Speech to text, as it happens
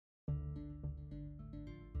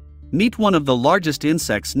Meet one of the largest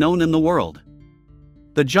insects known in the world.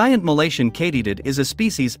 The giant Malaysian katydid is a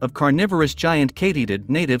species of carnivorous giant katydid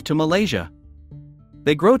native to Malaysia.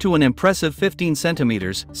 They grow to an impressive 15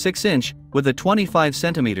 centimeters, 6 inch, with a 25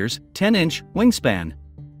 centimeters, 10 inch wingspan.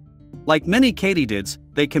 Like many katydids,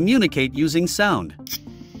 they communicate using sound.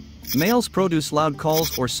 Males produce loud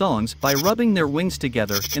calls or songs by rubbing their wings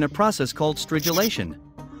together in a process called stridulation.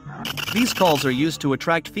 These calls are used to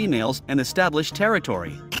attract females and establish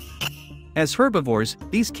territory. As herbivores,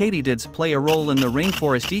 these katydids play a role in the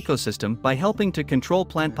rainforest ecosystem by helping to control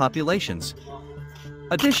plant populations.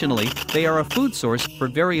 Additionally, they are a food source for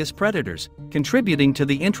various predators, contributing to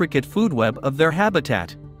the intricate food web of their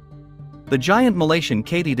habitat. The giant Malaysian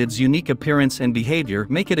katydid's unique appearance and behavior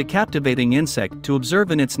make it a captivating insect to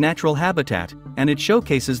observe in its natural habitat, and it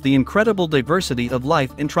showcases the incredible diversity of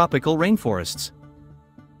life in tropical rainforests.